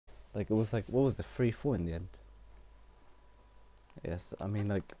Like it was like what was the 3-4 in the end? Yes, I mean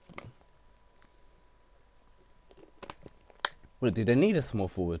like. What do they need a small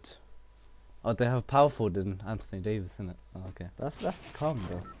forward? Oh, they have power forward in Anthony Davis in it. Oh, okay, that's calm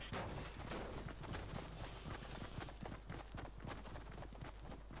though.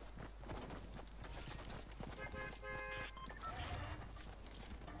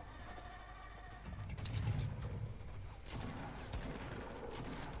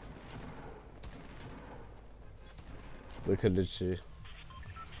 We could literally.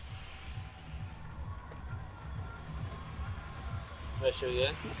 Where should we go?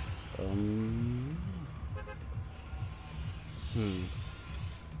 Um. Hmm.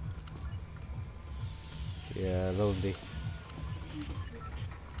 Yeah, lonely.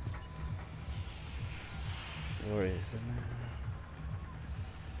 Warriors, isn't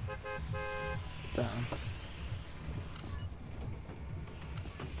it? Damn.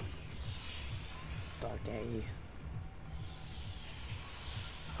 Dog day.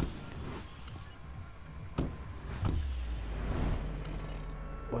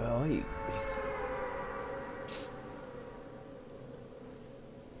 Where are you?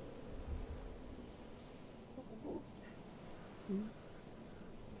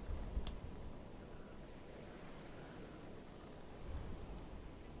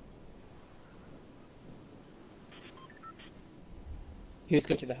 Who's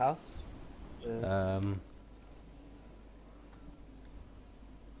going to the house? Um.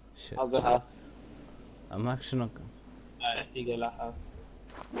 Shit. I'll go house. I'm actually not. Alright, so you go that house.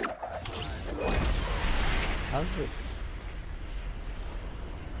 How's it?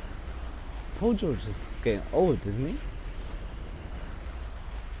 Paul George is getting old, isn't he?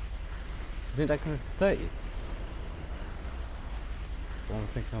 Isn't that kind of 30s? Well, I'm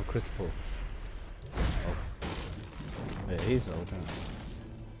thinking of Chris Paul. Oh. Yeah, he's old, isn't he?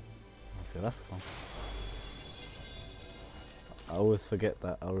 Okay, that's cool. I always forget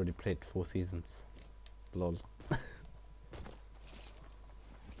that I already played 4 seasons. Lol.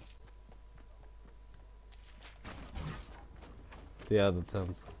 The other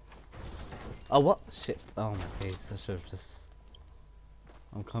turns. Oh, what? Shit. Oh my days. I should have just.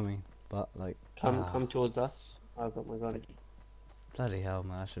 I'm coming, but like. Come towards us. I've got my gun. Bloody hell,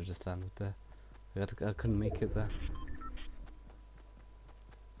 man. I should have just landed there. I couldn't make it there.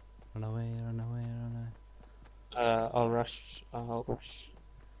 Run away, run away, run away. I'll rush. I'll rush.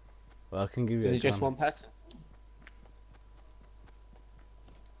 Well, I can give you Is a it just gun. one person?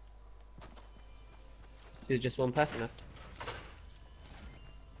 Is it just one person?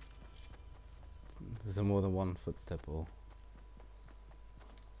 Is there more than one footstep or?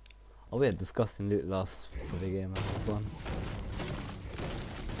 Oh, we had disgusting loot last for the game. That was fun.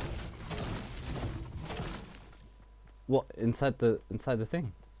 What inside the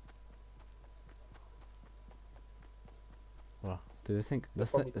thing? Well, do they think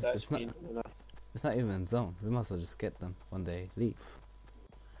that's not, it's not even zone. We must as well just get them when they leave.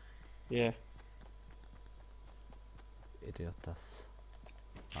 Yeah. Idiotas.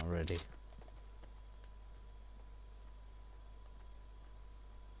 I'm ready.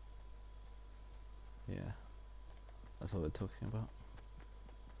 Yeah, that's what we're talking about.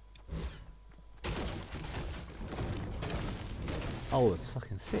 Oh, it's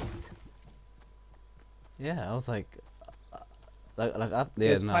fucking sick. Yeah, I was like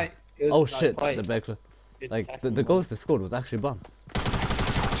yeah, no. Oh shit, the back. Like the goals they scored was actually bomb.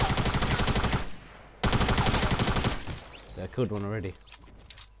 Yeah, I killed one already.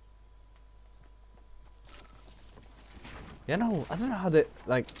 Yeah, no, I don't know how they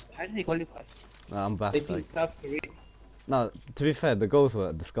like. How did they qualify? No, I'm back. They beat Like, South Korea. no, to be fair, the goals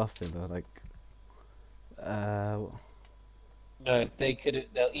were disgusting though. Like, No, they could.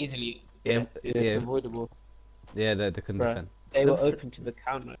 They'll easily. yeah, It's yeah, avoidable. yeah, they couldn't Bruh. defend. They were open to the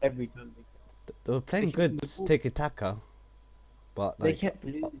counter every time. They were playing good tiki-taka, but They like, kept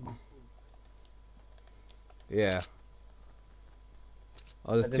losing. yeah.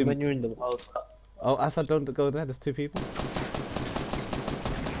 Oh, there's And then two. when you're in the World Cup. Oh, Assad, don't go there. There's 2 people.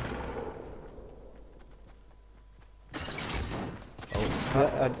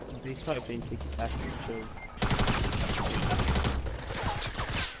 They started playing tiki-taka. So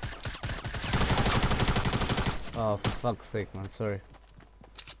Oh, for fuck's sake, man. Sorry.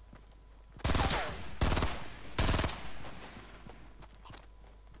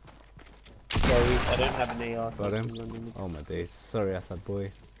 sorry, I don't have an AR. Got him. Oh my days. Sorry, Assad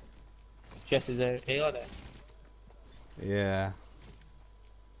boy. Jess, is there an AR there? Yeah.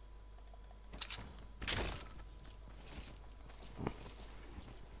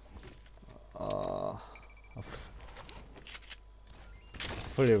 Oh.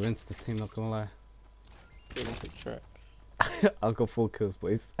 fully rinsed this team, not gonna lie. Feel like a track. I'll go 4 kills,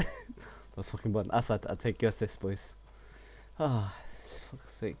 boys. That's fucking button. Assad, I take your assist, boys. Ah, for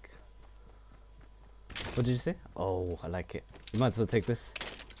fuck's sake. What did you say? Oh, I like it. You might as well take this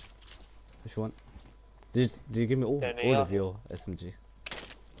if you want. Did you give me all Don't of AR. your SMG?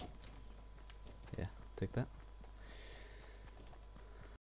 Yeah, take that.